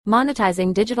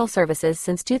monetizing digital services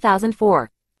since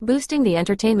 2004, boosting the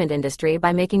entertainment industry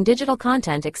by making digital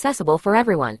content accessible for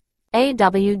everyone.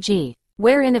 AWG,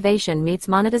 where innovation meets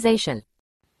monetization.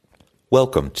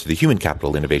 Welcome to the Human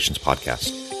Capital Innovations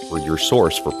Podcast. We're your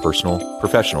source for personal,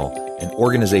 professional, and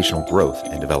organizational growth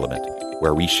and development,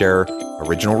 where we share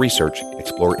original research,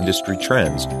 explore industry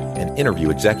trends, and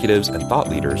interview executives and thought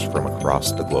leaders from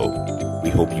across the globe. We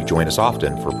hope you join us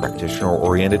often for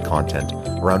practitioner-oriented content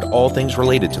around all things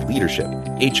related to leadership,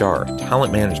 HR,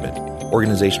 talent management,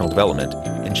 organizational development,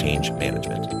 and change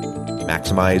management.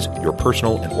 Maximize your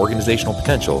personal and organizational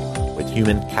potential with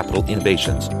Human Capital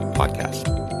Innovations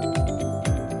Podcast.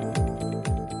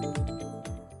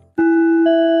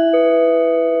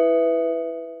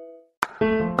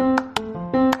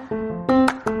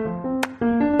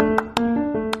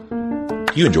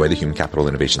 If you enjoy the Human Capital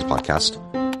Innovations Podcast,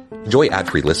 enjoy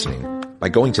ad-free listening by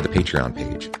going to the Patreon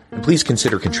page, and please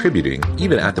consider contributing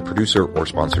even at the producer or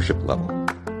sponsorship level.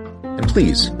 And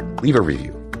please leave a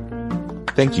review.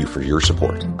 Thank you for your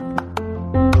support.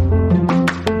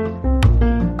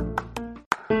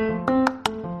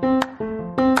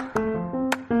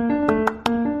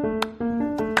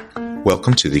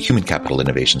 Welcome to the Human Capital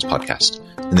Innovations Podcast.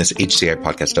 In this HCI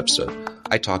podcast episode,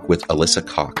 I talk with Alyssa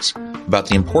Cox about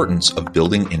the importance of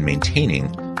building and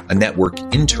maintaining a network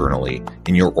internally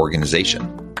in your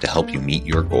organization to help you meet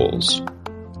your goals.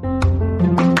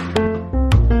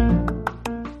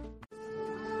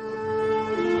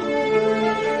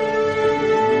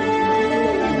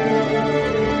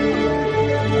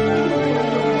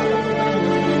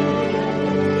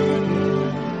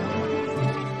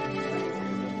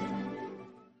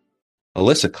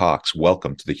 Alyssa Cox,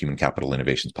 welcome to the Human Capital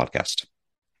Innovations Podcast.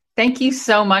 Thank you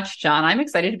so much, John. I'm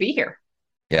excited to be here.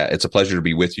 Yeah, it's a pleasure to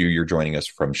be with you. You're joining us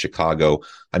from Chicago.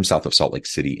 I'm south of Salt Lake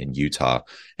City in Utah.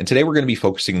 And today we're going to be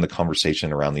focusing the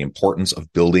conversation around the importance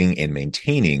of building and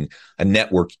maintaining a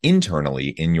network internally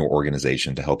in your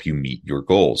organization to help you meet your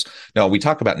goals. Now, we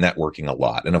talk about networking a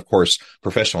lot. And of course,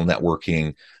 professional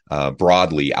networking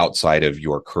broadly outside of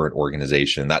your current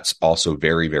organization, that's also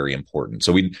very, very important.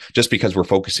 So just because we're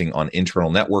focusing on internal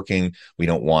networking, we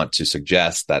don't want to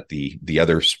suggest that the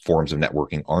other forms of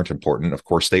networking aren't important. Of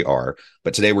course they are.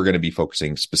 But today we're going to be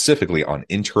focusing specifically on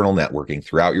internal networking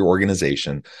throughout your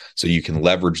organization so you can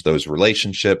leverage those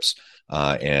relationships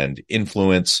and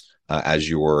influence as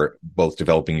you're both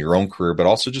developing your own career, but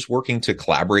also just working to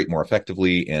collaborate more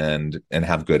effectively and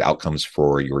have good outcomes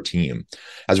for your team.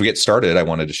 As we get started, I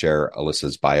wanted to share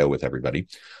Alyssa's bio with everybody.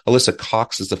 Alyssa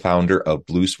Cox is the founder of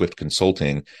Blue Swift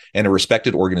Consulting and a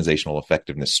respected organizational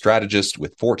effectiveness strategist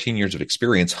with 14 years of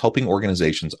experience helping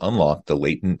organizations unlock the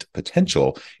latent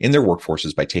potential in their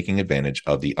workforces by taking advantage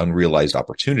of the unrealized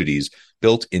opportunities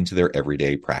built into their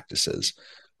everyday practices.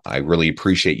 I really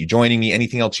appreciate you joining me.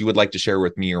 Anything else you would like to share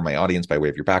with me or my audience by way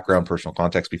of your background, personal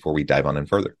context before we dive on in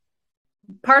further?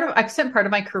 I've spent part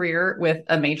of my career with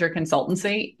a major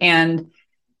consultancy. And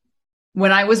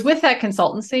when I was with that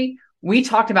consultancy, we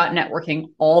talked about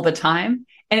networking all the time.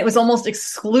 And it was almost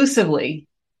exclusively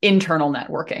internal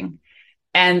networking.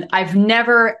 And I've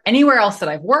never, anywhere else that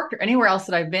I've worked or anywhere else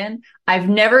that I've been, I've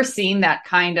never seen that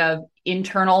kind of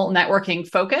internal networking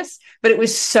focus, but it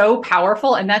was so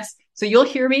powerful. And so you'll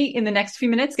hear me in the next few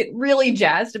minutes get really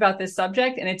jazzed about this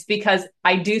subject. And it's because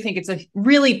I do think it's a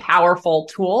really powerful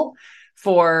tool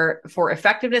for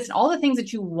effectiveness and all the things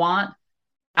that you want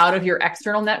out of your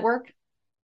external network,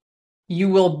 you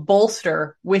will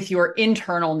bolster with your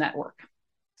internal network.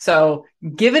 So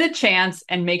give it a chance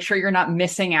and make sure you're not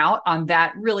missing out on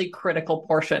that really critical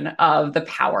portion of the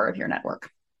power of your network.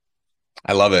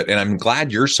 I love it. And I'm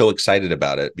glad you're so excited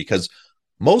about it because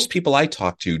most people I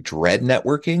talk to dread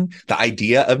networking. The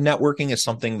idea of networking is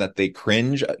something that they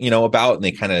cringe, about, and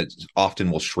they kind of often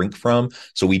will shrink from.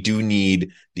 So we do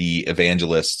need the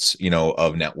evangelists,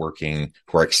 of networking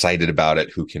who are excited about it,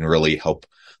 who can really help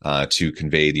to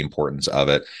convey the importance of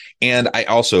it. And I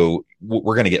also,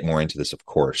 we're going to get more into this, of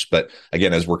course. But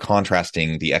again, as we're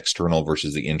contrasting the external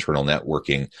versus the internal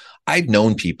networking, I've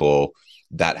known people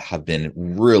that have been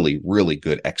really, really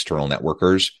good external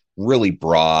networkers, really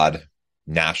broad,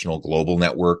 national, global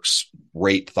networks,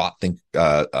 great thought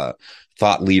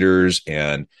leaders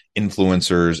and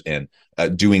influencers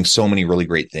and doing so many really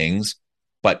great things.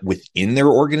 But within their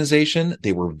organization,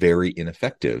 they were very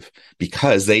ineffective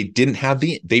because they didn't have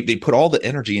they put all the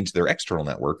energy into their external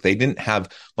network. They didn't have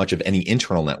much of any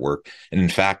internal network. And in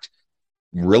fact,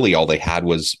 really all they had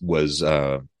was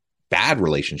bad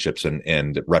relationships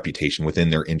and reputation within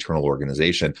their internal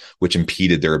organization, which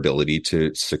impeded their ability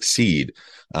to succeed.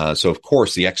 So of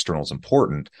course the external is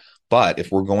important, but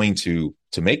if we're going to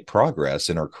to make progress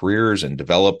in our careers and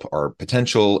develop our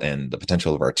potential and the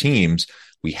potential of our teams,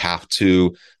 we have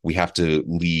to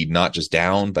lead not just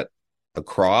down, but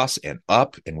across and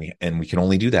up. And we can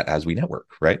only do that as we network,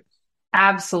 right?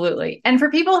 Absolutely. And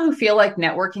for people who feel like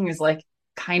networking is like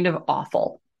kind of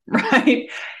awful, right?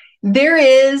 There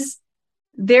is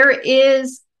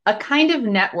a kind of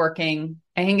networking.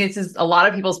 I think this is a lot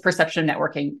of people's perception of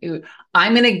networking.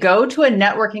 I'm going to go to a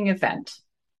networking event.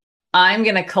 I'm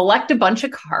going to collect a bunch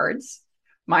of cards.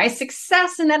 My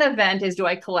success in that event is, do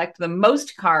I collect the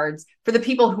most cards for the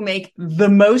people who make the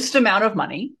most amount of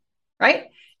money, right?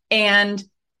 And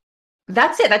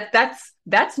that's it.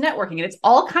 That's networking. And it's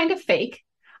all kind of fake.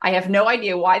 I have no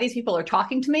idea why these people are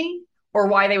talking to me or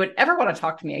why they would ever want to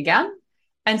talk to me again.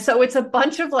 And so it's a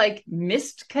bunch of like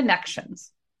missed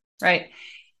connections, right?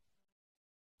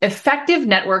 Effective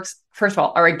networks, first of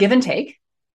all, are a give and take,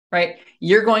 right?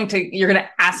 You're going to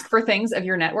ask for things of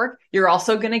your network. You're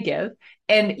also going to give,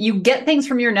 and you get things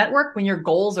from your network when your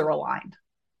goals are aligned.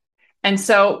 And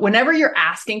so whenever you're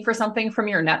asking for something from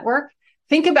your network,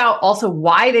 think about also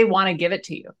why they want to give it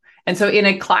to you. And so in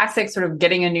a classic sort of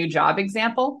getting a new job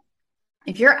example,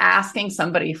 if you're asking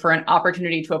somebody for an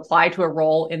opportunity to apply to a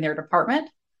role in their department,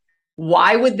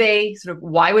 why would they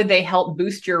help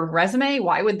boost your resume?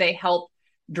 Why would they help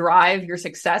drive your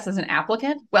success as an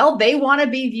applicant? Well, they want to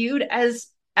be viewed as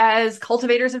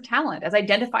cultivators of talent, as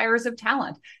identifiers of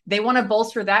talent. They want to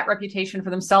bolster that reputation for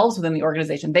themselves within the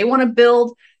organization. They want to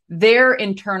build their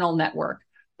internal network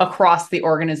across the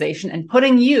organization, and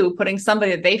putting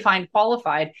somebody that they find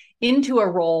qualified into a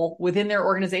role within their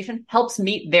organization helps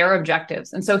meet their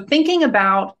objectives. And so thinking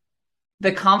about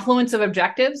the confluence of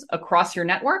objectives across your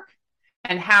network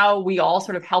and how we all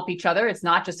sort of help each other. It's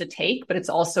not just a take, but it's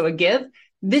also a give.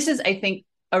 This is, I think,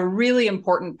 a really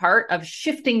important part of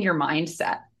shifting your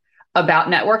mindset about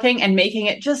networking and making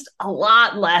it just a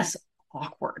lot less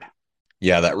awkward.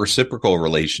 Yeah, that reciprocal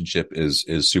relationship is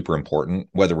super important,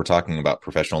 whether we're talking about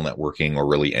professional networking or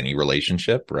really any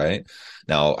relationship, right?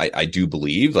 Now, I do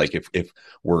believe like if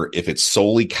it's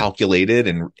solely calculated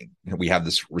and we have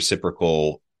this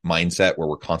reciprocal mindset where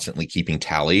we're constantly keeping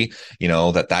tally,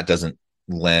 that doesn't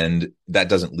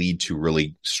lead to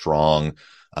really strong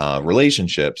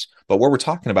relationships. But what we're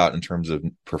talking about in terms of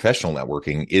professional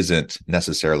networking isn't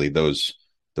necessarily those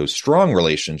strong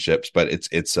relationships, but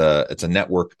it's a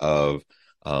network of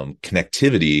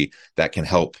connectivity that can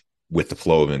help with the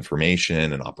flow of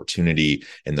information and opportunity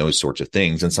and those sorts of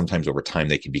things. And sometimes over time,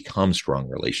 they can become strong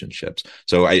relationships.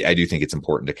 So I do think it's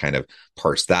important to kind of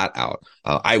parse that out.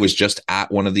 I was just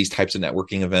at one of these types of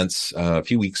networking events a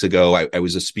few weeks ago. I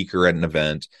was a speaker at an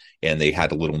event and they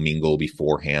had a little mingle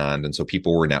beforehand. And so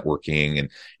people were networking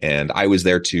and I was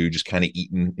there too, just kind of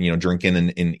eating, drinking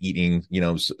and eating,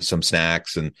 some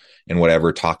snacks and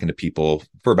whatever, talking to people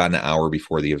for about an hour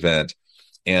before the event.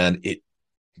 And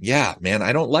yeah, man,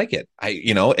 I don't like it.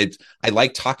 I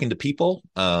like talking to people,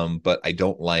 but I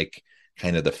don't like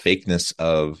kind of the fakeness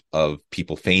of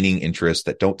people feigning interest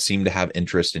that don't seem to have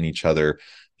interest in each other,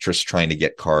 just trying to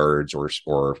get cards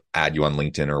or add you on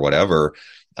LinkedIn or whatever.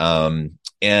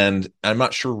 And I'm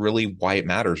not sure really why it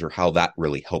matters or how that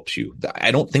really helps you.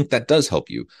 I don't think that does help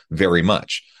you very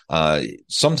much.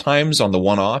 Sometimes on the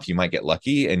one-off, you might get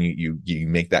lucky and you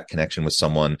make that connection with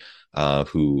someone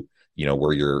who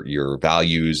where your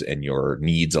values and your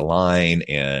needs align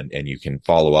and you can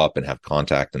follow up and have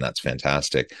contact, and that's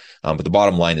fantastic. But the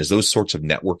bottom line is those sorts of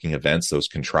networking events, those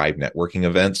contrived networking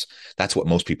events, that's what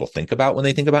most people think about when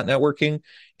they think about networking.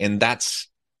 And that's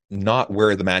not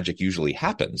where the magic usually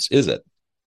happens, is it?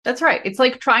 That's right. It's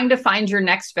like trying to find your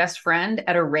next best friend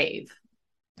at a rave.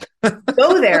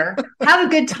 Go there, have a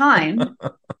good time,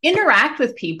 interact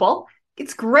with people.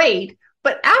 It's great.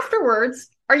 But afterwards,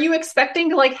 are you expecting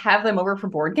to have them over for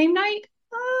board game night?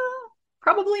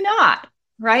 Probably not,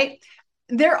 right?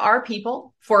 There are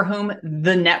people for whom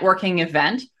the networking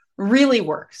event really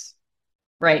works,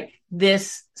 right?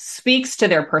 This speaks to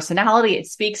their personality. It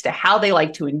speaks to how they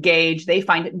like to engage. They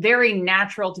find it very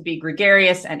natural to be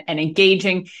gregarious and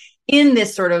engaging in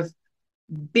this sort of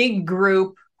big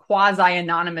group,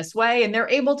 quasi-anonymous way. And they're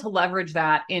able to leverage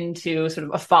that into sort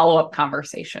of a follow-up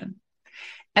conversation.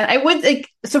 And I would think,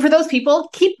 so for those people,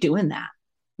 keep doing that.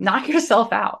 Knock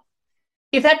yourself out.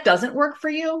 If that doesn't work for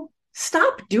you,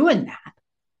 stop doing that.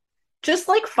 Just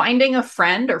like finding a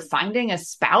friend or finding a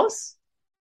spouse,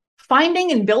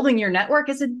 finding and building your network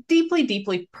is a deeply,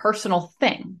 deeply personal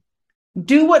thing.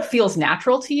 Do what feels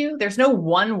natural to you. There's no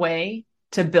one way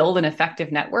to build an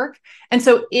effective network. And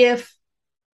so if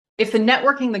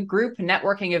the group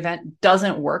networking event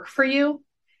doesn't work for you,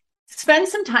 spend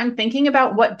some time thinking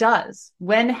about what does.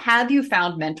 When have you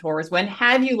found mentors? When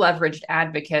have you leveraged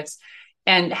advocates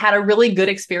and had a really good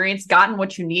experience, gotten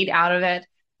what you need out of it,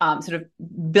 sort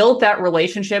of built that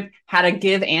relationship, had a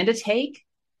give and a take?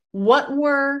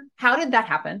 How did that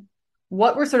happen?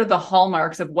 What were sort of the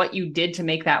hallmarks of what you did to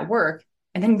make that work?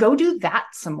 And then go do that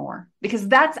some more, because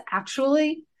that's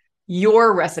actually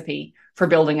your recipe for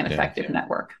building an effective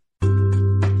network.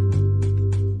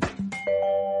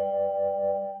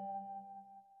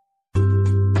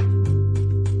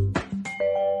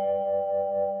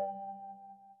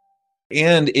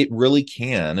 And it really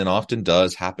can and often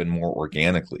does happen more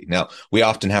organically. Now, we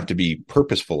often have to be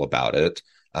purposeful about it.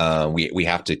 We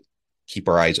have to keep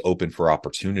our eyes open for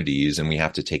opportunities, and we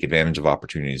have to take advantage of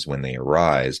opportunities when they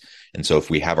arise. And so if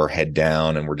we have our head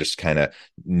down and we're just kind of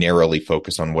narrowly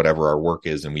focused on whatever our work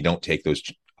is, and we don't take those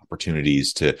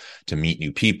opportunities to meet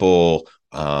new people,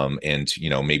 and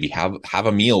maybe have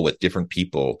a meal with different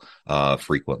people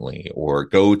frequently, or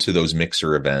go to those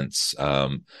mixer events,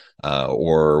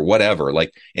 or whatever.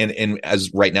 Like, and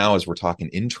as right now, as we're talking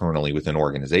internally within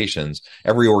organizations,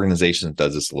 every organization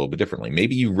does this a little bit differently.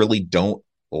 Maybe you really don't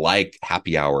like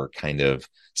happy hour kind of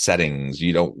settings.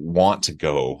 You don't want to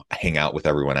go hang out with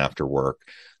everyone after work.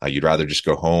 You'd rather just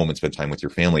go home and spend time with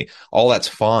your family. All that's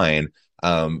fine.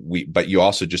 But you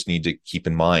also just need to keep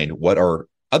in mind, what are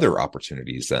other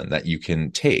opportunities then that you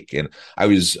can take. And I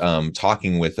was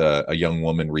talking with a young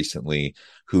woman recently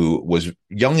who was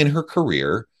young in her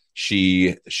career.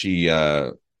 She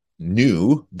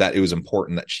knew that it was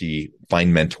important that she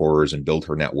find mentors and build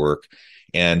her network.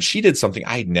 And she did something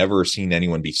I'd never seen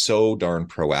anyone be so darn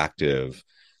proactive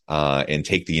and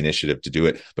take the initiative to do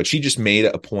it. But she just made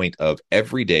a point of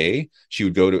every day she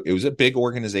would go to, it was a big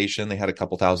organization. They had a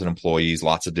couple thousand employees,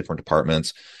 lots of different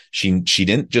departments. She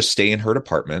didn't just stay in her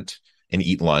department and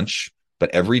eat lunch,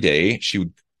 but every day she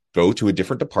would go to a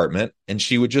different department and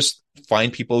she would just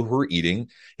find people who were eating,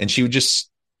 and she would just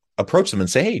approach them and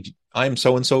say, "Hey, I'm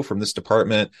so-and-so from this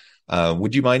department.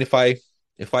 Would you mind if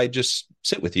I just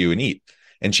sit with you and eat?"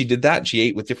 And she did that. And she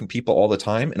ate with different people all the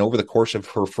time. And over the course of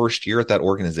her first year at that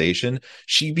organization,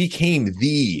 she became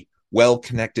the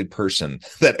well-connected person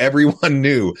that everyone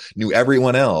knew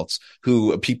everyone else,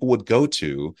 who people would go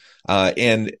to.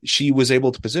 And she was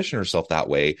able to position herself that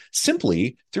way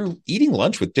simply through eating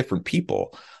lunch with different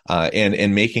people,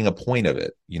 and making a point of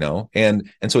it, and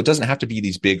so it doesn't have to be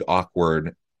these big,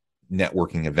 awkward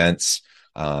networking events.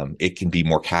 It can be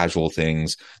more casual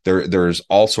things. There's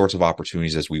all sorts of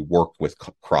opportunities as we work with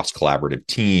cross collaborative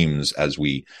teams, as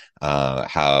we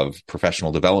have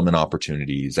professional development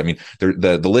opportunities. I mean,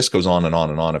 the list goes on and on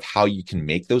and on of how you can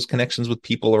make those connections with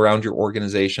people around your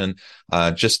organization.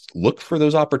 Just look for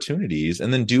those opportunities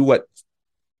and then do what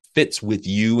fits with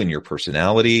you and your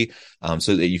personality,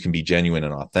 so that you can be genuine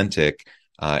and authentic.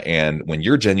 And when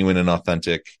you're genuine and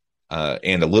authentic,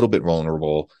 and a little bit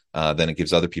vulnerable, then it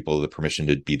gives other people the permission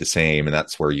to be the same. And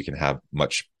that's where you can have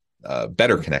much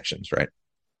better connections, right?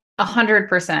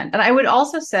 100%. And I would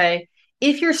also say,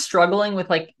 if you're struggling with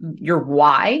like your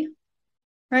why,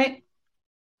 right?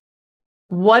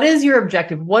 What is your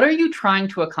objective? What are you trying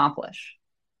to accomplish?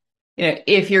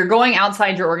 If you're going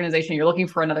outside your organization, you're looking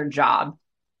for another job,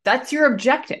 that's your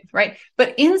objective, right?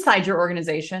 But inside your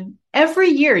organization, every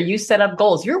year you set up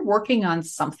goals. You're working on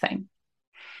something.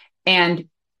 And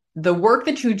the work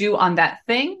that you do on that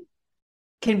thing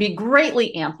can be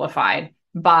greatly amplified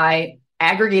by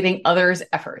aggregating others'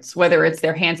 efforts, whether it's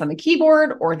their hands on the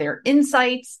keyboard or their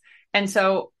insights. And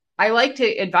so I like to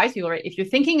advise people, right? If you're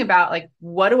thinking about like,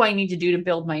 what do I need to do to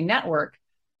build my network?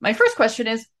 My first question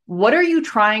is, what are you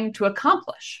trying to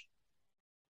accomplish?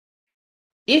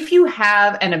 If you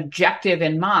have an objective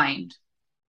in mind,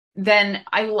 then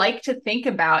I like to think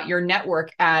about your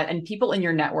network and people in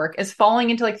your network as falling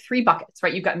into like three buckets,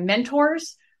 right? You've got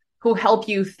mentors who help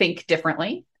you think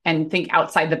differently and think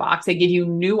outside the box. They give you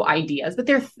new ideas, but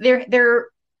they're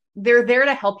there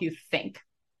to help you think.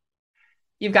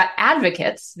 You've got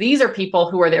advocates. These are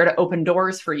people who are there to open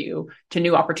doors for you to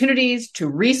new opportunities, to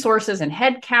resources and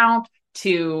headcount,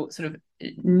 to sort of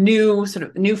new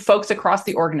folks across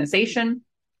the organization.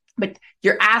 But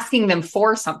you're asking them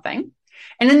for something.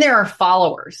 And then there are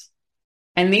followers.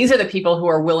 And these are the people who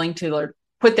are willing to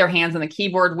put their hands on the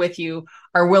keyboard with you,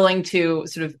 are willing to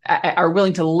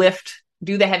lift,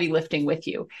 do the heavy lifting with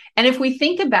you. And if we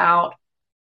think about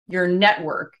your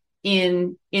network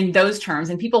in those terms,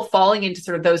 and people falling into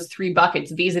sort of those three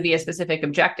buckets vis-a-vis a specific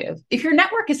objective, if your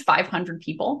network is 500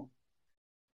 people,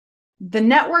 the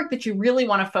network that you really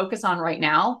want to focus on right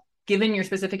now, given your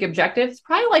specific objective, is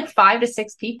probably like 5 to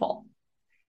 6 people.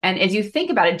 And as you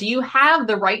think about it, do you have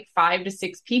the right 5 to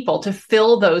 6 people to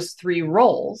fill those 3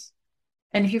 roles?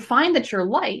 And if you find that you're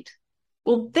light,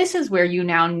 well, this is where you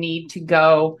now need to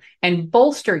go and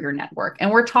bolster your network. And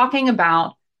we're talking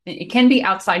about, it can be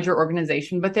outside your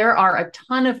organization, but there are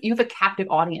you have a captive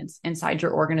audience inside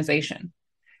your organization.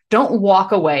 Don't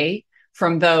walk away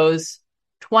from those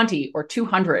 20 or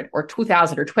 200 or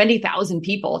 2,000 or 20,000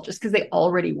 people just because they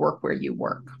already work where you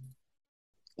work.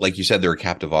 Like you said, they're a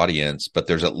captive audience, but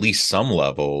there's at least some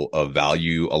level of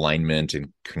value alignment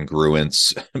and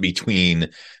congruence between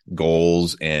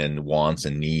goals and wants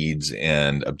and needs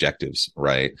and objectives,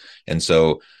 right? And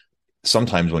so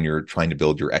sometimes when you're trying to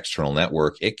build your external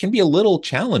network, it can be a little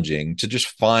challenging to just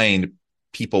find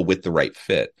people with the right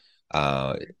fit.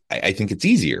 I think it's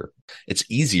easier. It's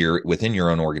easier within your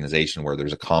own organization where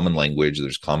there's a common language,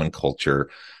 there's common culture,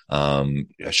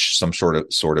 some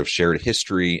sort of shared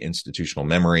history, institutional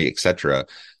memory, etc.,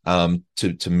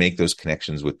 to make those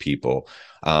connections with people.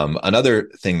 Another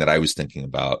thing that I was thinking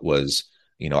about was,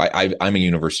 I'm a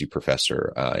university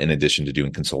professor, in addition to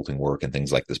doing consulting work and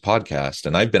things like this podcast,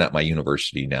 and I've been at my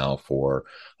university now for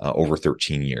over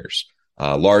 13 years.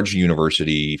 Large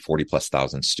university, 40 plus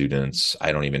thousand students.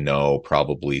 I don't even know,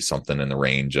 probably something in the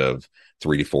range of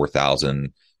 3,000 to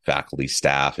 4,000 faculty,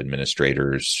 staff,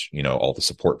 administrators, all the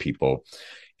support people.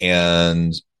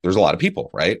 And there's a lot of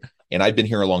people, right? And I've been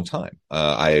here a long time.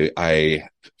 I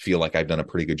feel like I've done a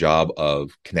pretty good job of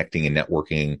connecting and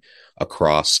networking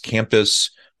across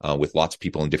campus with lots of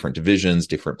people in different divisions,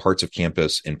 different parts of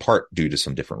campus, in part due to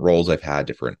some different roles I've had,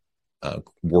 different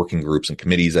working groups and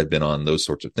committees I've been on, those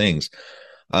sorts of things.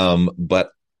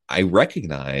 But I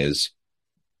recognize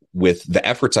with the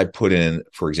efforts I put in,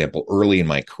 for example, early in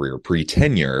my career,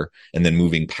 pre-tenure, and then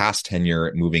moving past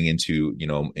tenure, moving into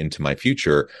my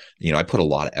future, I put a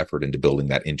lot of effort into building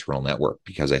that internal network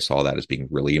because I saw that as being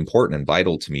really important and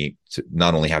vital to me, to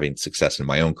not only having success in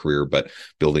my own career, but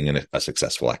building a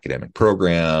successful academic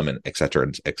program, and et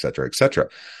cetera, et cetera, et cetera.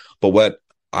 But what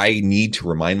I need to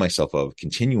remind myself of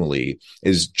continually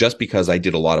is just because I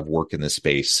did a lot of work in this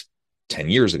space 10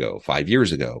 years ago, 5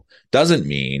 years ago, doesn't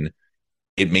mean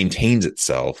it maintains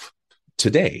itself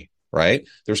today, right?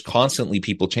 There's constantly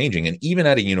people changing. And even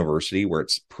at a university where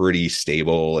it's pretty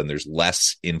stable and there's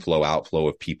less outflow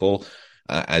of people,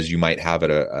 as you might have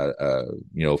at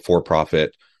a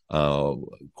for-profit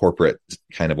corporate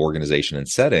kind of organization and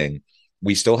setting,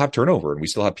 we still have turnover and we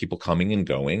still have people coming and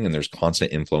going, and there's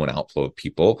constant inflow and outflow of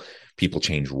people. People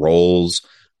change roles.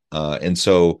 And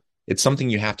so it's something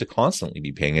you have to constantly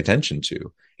be paying attention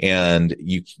to. And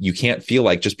you can't feel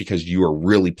like just because you are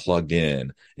really plugged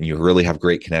in and you really have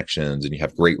great connections and you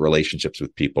have great relationships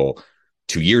with people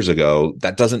 2 years ago,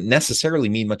 that doesn't necessarily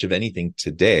mean much of anything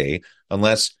today,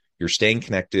 unless you're staying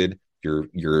connected,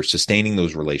 you're sustaining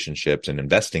those relationships and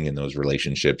investing in those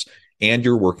relationships, and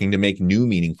you're working to make new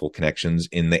meaningful connections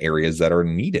in the areas that are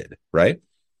needed, right?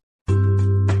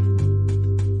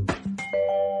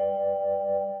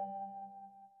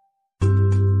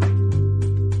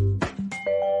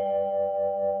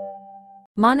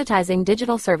 Monetizing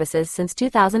digital services since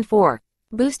 2004.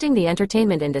 Boosting the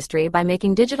entertainment industry by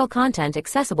making digital content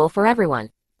accessible for everyone.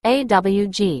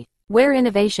 AWG, where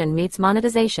innovation meets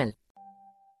monetization.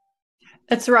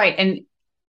 That's right. And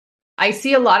I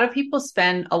see a lot of people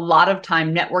spend a lot of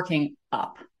time networking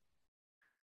up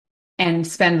and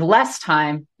spend less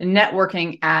time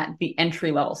networking at the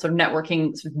entry level. So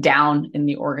networking down in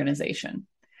the organization.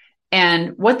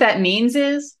 And what that means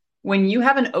is when you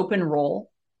have an open role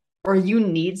or you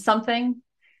need something,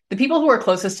 the people who are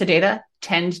closest to data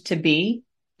tend to be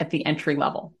at the entry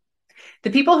level. The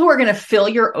people who are going to fill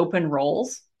your open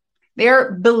roles,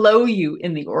 they're below you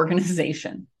in the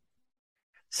organization.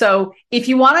 So if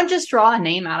you want to just draw a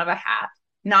name out of a hat,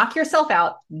 knock yourself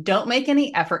out, don't make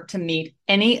any effort to meet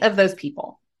any of those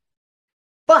people.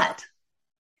 But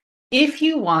if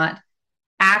you want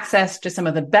access to some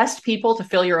of the best people to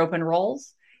fill your open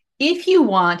roles, if you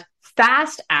want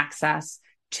fast access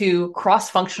to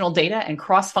cross-functional data and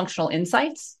cross-functional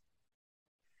insights,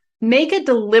 make a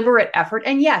deliberate effort.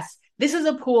 And yes, this is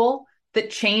a pool that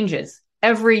changes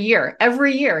every year.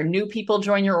 Every year, new people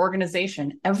join your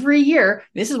organization. Every year,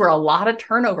 this is where a lot of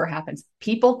turnover happens.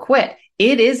 People quit.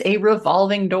 It is a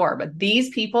revolving door. But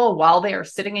these people, while they are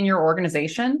sitting in your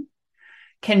organization,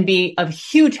 can be of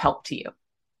huge help to you.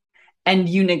 And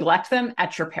you neglect them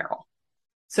at your peril.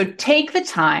 So take the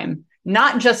time,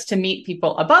 not just to meet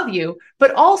people above you,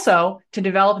 but also to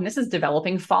develop, and this is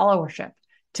developing followership,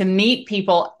 to meet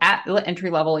people at the entry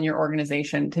level in your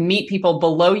organization, to meet people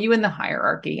below you in the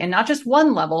hierarchy, and not just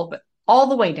one level, but all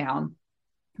the way down,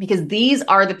 because these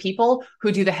are the people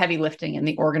who do the heavy lifting in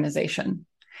the organization.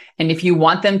 And if you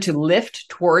want them to lift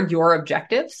toward your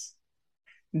objectives,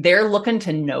 they're looking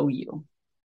to know you.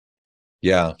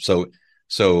 Yeah. So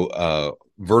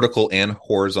vertical and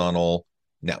horizontal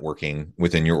networking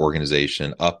within your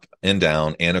organization, up and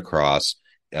down and across,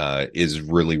 is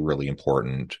really, really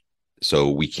important.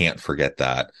 So we can't forget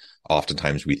that.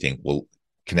 Oftentimes we think, well,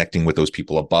 connecting with those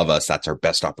people above us, that's our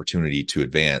best opportunity to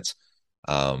advance.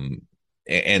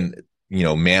 And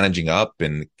managing up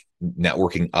and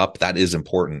networking up, that is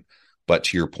important. But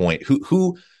to your point,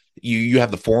 who you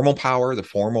have the formal power, the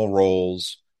formal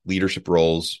roles, leadership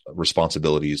roles,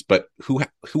 responsibilities, but who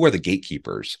are the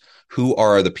gatekeepers? Who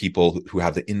are the people who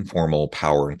have the informal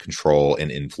power and control and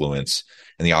influence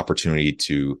and the opportunity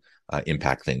to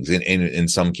impact things? And in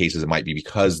some cases, it might be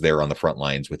because they're on the front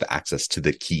lines with access to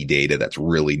the key data that's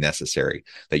really necessary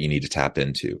that you need to tap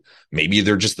into. Maybe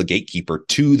they're just the gatekeeper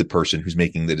to the person who's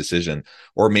making the decision,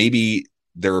 or maybe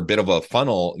they're a bit of a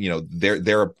funnel.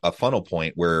 They're a funnel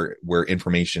point where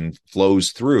information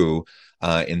flows through,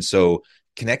 and so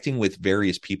connecting with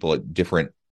various people at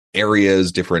different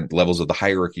areas, different levels of the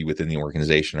hierarchy within the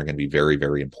organization are going to be very,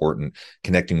 very important.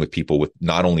 Connecting with people with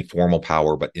not only formal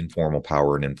power, but informal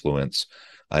power and influence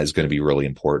is going to be really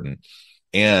important.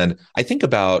 And I think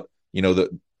about,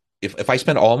 if I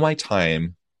spend all my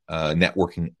time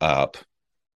networking up,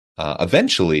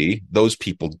 eventually those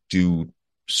people do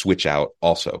switch out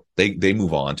also. They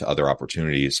move on to other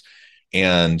opportunities.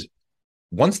 And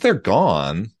once they're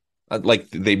gone, like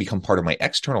they become part of my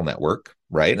external network,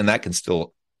 right? And that can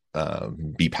still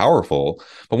be powerful.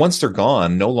 But once they're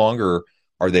gone, no longer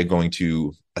are they going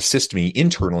to assist me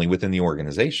internally within the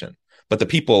organization. But the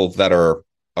people that are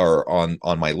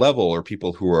on my level, or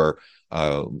people who are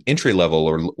entry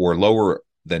level or lower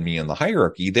than me in the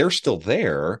hierarchy, they're still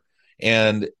there.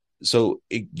 And so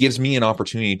it gives me an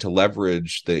opportunity to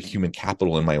leverage the human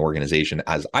capital in my organization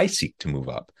as I seek to move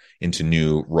up into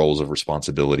new roles of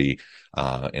responsibility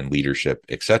and leadership,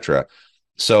 et cetera.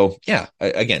 So yeah,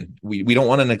 again, we don't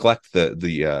want to neglect the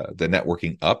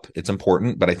networking up. It's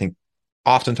important, but I think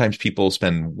oftentimes people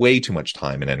spend way too much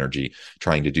time and energy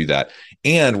trying to do that,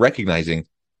 and recognizing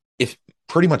if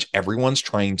pretty much everyone's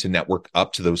trying to network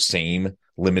up to those same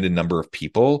limited number of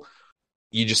people,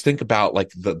 you just think about like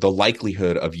the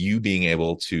likelihood of you being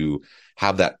able to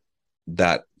have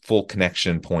that full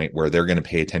connection point where they're going to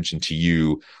pay attention to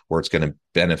you, where it's going to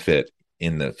benefit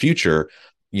in the future.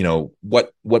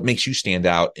 What makes you stand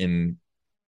out in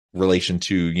relation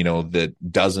to, the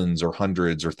dozens or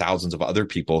hundreds or thousands of other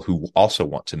people who also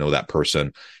want to know that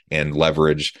person and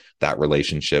leverage that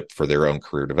relationship for their own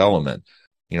career development.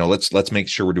 Let's make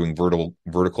sure we're doing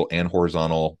vertical and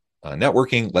horizontal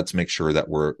networking. Let's make sure that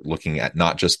we're looking at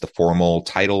not just the formal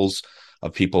titles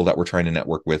of people that we're trying to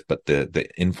network with, but the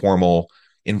informal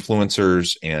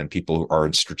influencers and people who are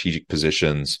in strategic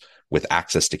positions with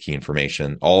access to key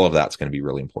information. All of that's going to be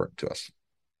really important to us.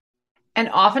 And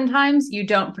oftentimes you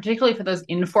don't, particularly for those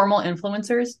informal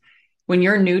influencers, when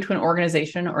you're new to an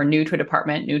organization or new to a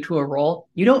department, new to a role,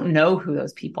 you don't know who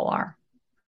those people are.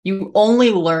 You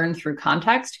only learn through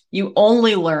context. You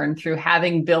only learn through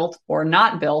having built or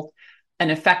not built an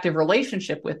effective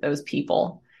relationship with those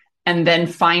people, and then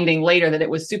finding later that it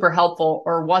was super helpful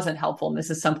or wasn't helpful. And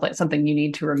this is something you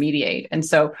need to remediate. And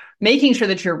so making sure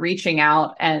that you're reaching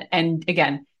out and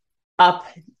again, up,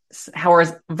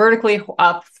 vertically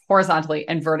up, horizontally,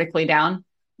 and vertically down,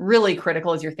 really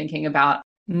critical as you're thinking about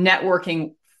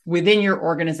networking within your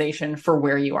organization for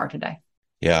where you are today.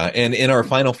 Yeah. And in our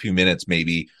final few minutes,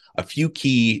 maybe a few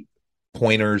key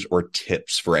pointers or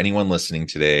tips for anyone listening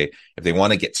today, if they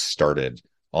want to get started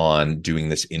on doing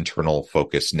this internal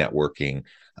focus networking.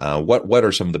 What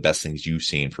are some of the best things you've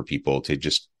seen for people to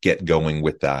just get going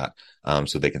with that,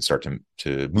 so they can start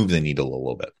to move the needle a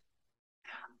little bit?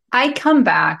 I come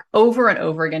back over and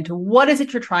over again to what is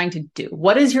it you're trying to do?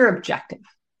 What is your objective?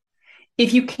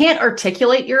 If you can't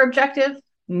articulate your objective,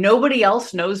 nobody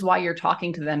else knows why you're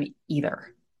talking to them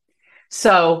either.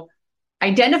 So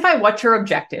identify what your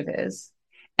objective is,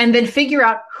 and then figure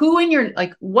out who in your,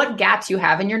 what gaps you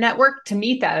have in your network to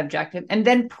meet that objective, and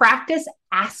then practice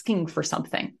asking for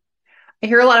something. I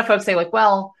hear a lot of folks say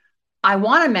well, I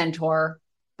want a mentor,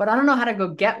 but I don't know how to go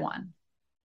get one.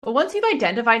 But once you've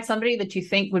identified somebody that you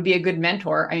think would be a good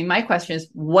mentor, my question is,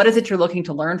 what is it you're looking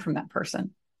to learn from that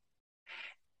person?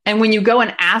 And when you go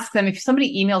and ask them, if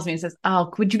somebody emails me and says,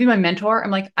 oh, could you be my mentor? I'm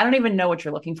like, I don't even know what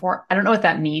you're looking for. I don't know what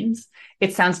that means.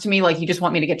 It sounds to me like you just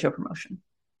want me to get you a promotion.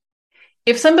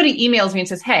 If somebody emails me and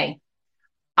says, hey,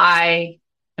 I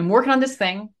am working on this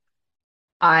thing.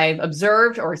 I've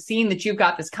observed or seen that you've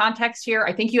got this context here.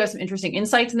 I think you have some interesting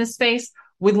insights in this space.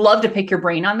 Would love to pick your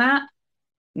brain on that.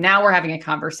 Now we're having a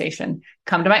conversation.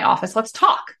 Come to my office. Let's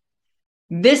talk.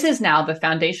 This is now the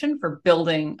foundation for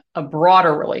building a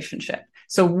broader relationship.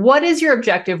 So what is your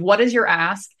objective? What is your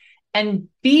ask? And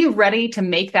be ready to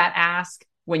make that ask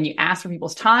when you ask for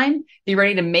people's time. Be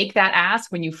ready to make that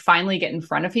ask when you finally get in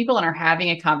front of people and are having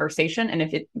a conversation. And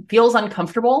if it feels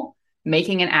uncomfortable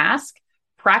making an ask,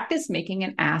 practice making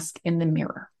an ask in the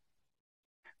mirror.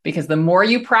 Because the more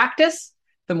you practice,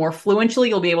 the more fluently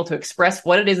you'll be able to express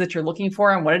what it is that you're looking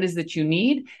for and what it is that you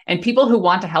need. And people who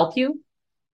want to help you,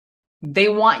 they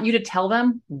want you to tell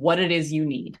them what it is you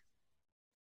need.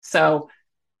 So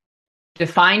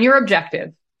define your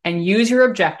objective and use your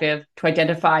objective to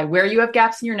identify where you have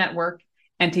gaps in your network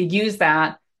and to use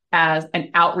that as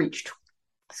an outreach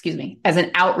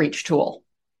tool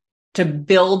to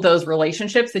build those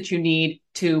relationships that you need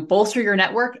to bolster your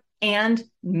network and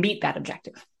meet that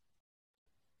objective.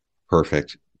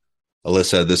 Perfect.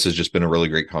 Alyssa, this has just been a really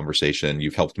great conversation.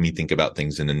 You've helped me think about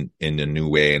things in a new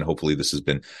way, and hopefully this has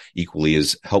been equally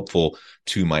as helpful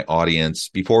to my audience.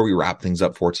 Before we wrap things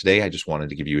up for today, I just wanted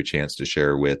to give you a chance to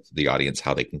share with the audience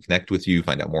how they can connect with you,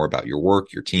 find out more about your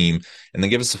work, your team, and then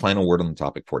give us a final word on the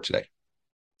topic for today.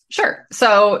 Sure.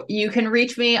 So you can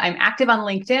reach me. I'm active on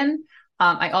LinkedIn.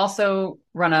 I also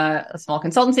run a small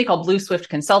consultancy called Blue Swift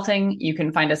Consulting. You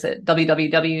can find us at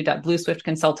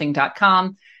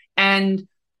www.blueswiftconsulting.com. And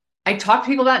I talk to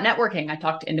people about networking. I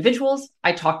talk to individuals.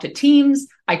 I talk to teams.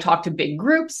 I talk to big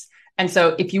groups. And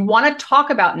so if you want to talk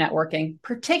about networking,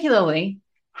 particularly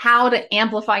how to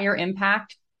amplify your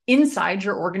impact inside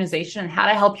your organization and how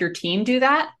to help your team do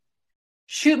that,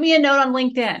 shoot me a note on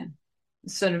LinkedIn.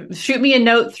 So shoot me a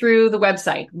note through the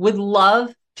website. Would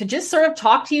love to just sort of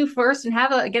talk to you first and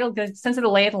get a sense of the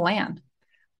lay of the land.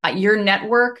 Your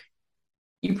network,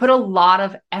 you put a lot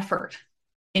of effort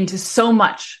into so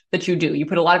much that you do. You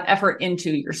put a lot of effort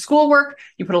into your schoolwork.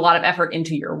 You put a lot of effort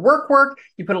into your work.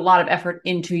 You put a lot of effort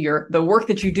into the work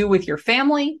that you do with your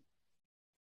family.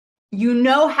 You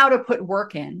know how to put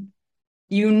work in.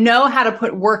 You know how to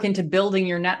put work into building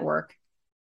your network.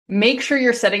 Make sure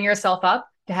you're setting yourself up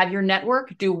to have your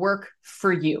network do work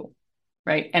for you,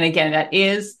 right? And again, that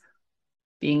is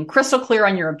being crystal clear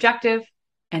on your objective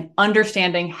and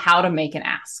understanding how to make an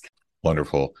ask.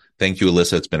 Wonderful. Thank you,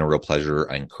 Alyssa. It's been a real pleasure.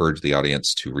 I encourage the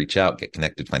audience to reach out, get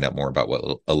connected, find out more about what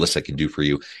Alyssa can do for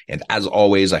you. And as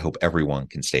always, I hope everyone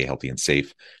can stay healthy and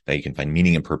safe, that you can find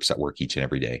meaning and purpose at work each and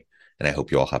every day. And I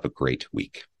hope you all have a great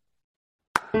week.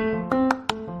 Do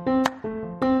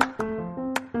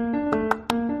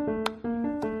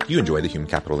you enjoy the Human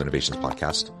Capital Innovations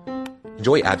podcast?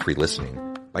 Enjoy ad-free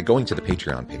listening by going to the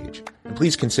Patreon page. And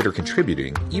please consider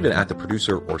contributing even at the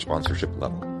producer or sponsorship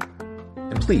level.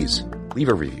 And please leave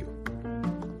a review.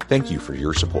 Thank you for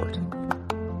your support.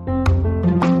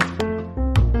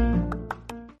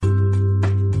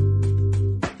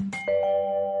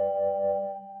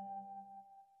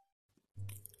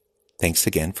 Thanks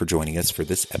again for joining us for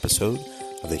this episode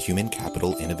of the Human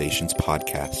Capital Innovations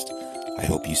podcast. I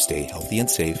hope you stay healthy and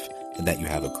safe and that you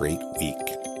have a great week.